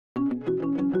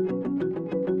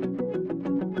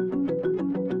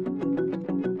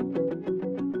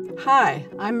Hi,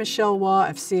 I'm Michelle Waugh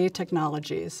of CA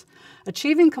Technologies.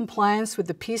 Achieving compliance with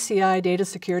the PCI Data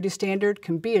Security Standard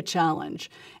can be a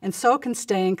challenge, and so can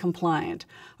staying compliant.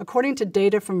 According to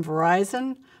data from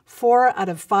Verizon, 4 out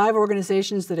of 5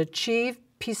 organizations that achieve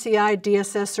PCI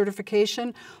DSS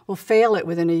certification will fail it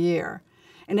within a year.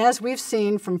 And as we've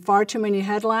seen from far too many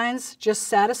headlines, just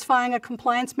satisfying a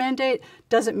compliance mandate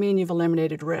doesn't mean you've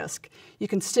eliminated risk. You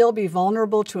can still be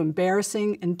vulnerable to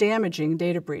embarrassing and damaging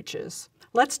data breaches.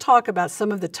 Let's talk about some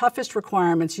of the toughest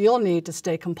requirements you'll need to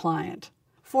stay compliant.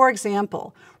 For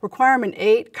example, Requirement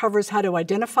 8 covers how to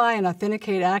identify and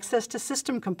authenticate access to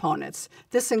system components.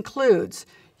 This includes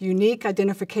unique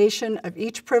identification of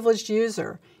each privileged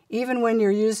user, even when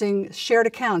you're using shared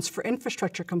accounts for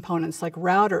infrastructure components like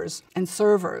routers and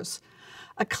servers,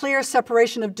 a clear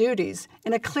separation of duties,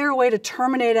 and a clear way to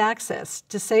terminate access,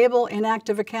 disable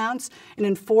inactive accounts, and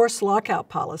enforce lockout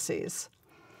policies.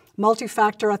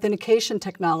 Multi-factor authentication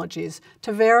technologies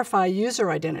to verify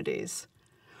user identities,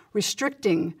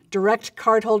 restricting direct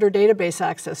cardholder database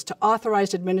access to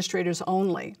authorized administrators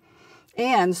only,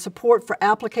 and support for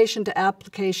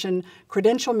application-to-application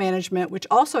credential management, which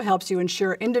also helps you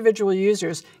ensure individual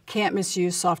users can't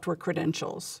misuse software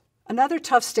credentials. Another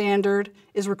tough standard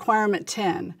is Requirement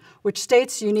 10, which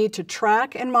states you need to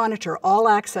track and monitor all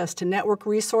access to network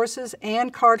resources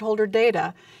and cardholder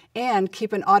data and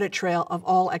keep an audit trail of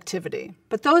all activity.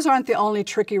 But those aren't the only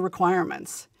tricky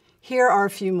requirements. Here are a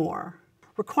few more.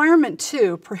 Requirement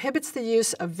 2 prohibits the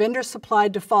use of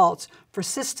vendor-supplied defaults for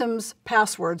systems,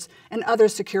 passwords, and other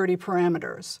security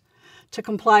parameters. To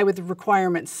comply with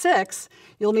Requirement 6,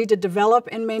 you'll need to develop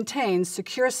and maintain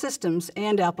secure systems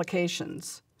and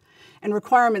applications. And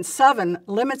Requirement 7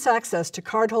 limits access to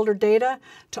cardholder data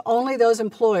to only those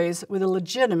employees with a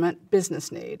legitimate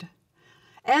business need.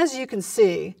 As you can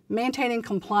see, maintaining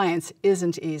compliance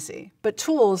isn't easy, but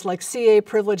tools like CA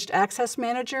Privileged Access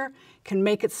Manager can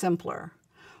make it simpler.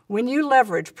 When you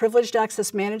leverage Privileged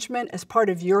Access Management as part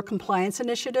of your compliance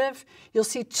initiative, you'll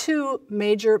see 2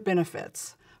 major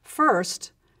benefits.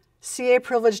 First, CA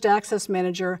Privileged Access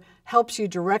Manager helps you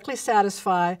directly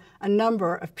satisfy a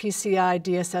number of PCI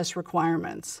DSS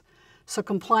requirements. So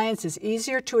compliance is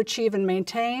easier to achieve and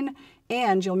maintain,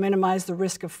 and you'll minimize the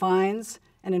risk of fines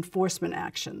and enforcement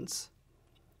actions.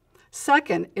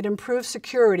 Second, it improves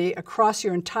security across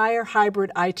your entire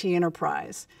hybrid IT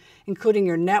enterprise, including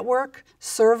your network,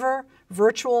 server,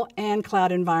 virtual, and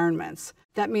cloud environments.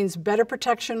 That means better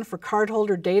protection for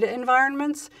cardholder data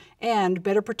environments and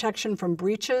better protection from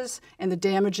breaches and the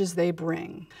damages they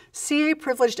bring. CA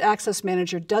Privileged Access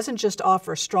Manager doesn't just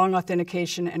offer strong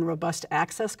authentication and robust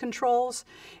access controls,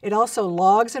 it also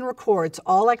logs and records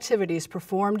all activities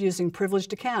performed using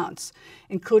privileged accounts,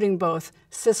 including both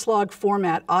syslog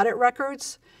format audit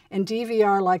records and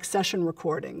DVR-like session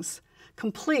recordings,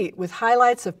 complete with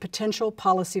highlights of potential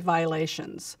policy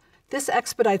violations. This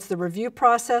expedites the review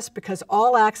process because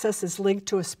all access is linked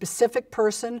to a specific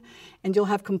person and you'll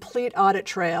have complete audit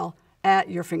trail at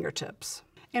your fingertips.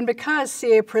 And because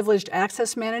CA Privileged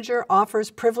Access Manager offers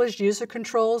privileged user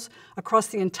controls across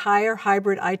the entire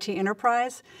hybrid IT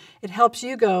enterprise, it helps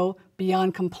you go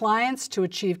beyond compliance to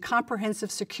achieve comprehensive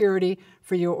security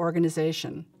for your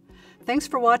organization. Thanks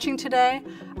for watching today.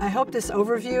 I hope this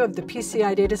overview of the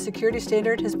PCI Data Security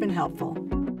Standard has been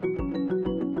helpful.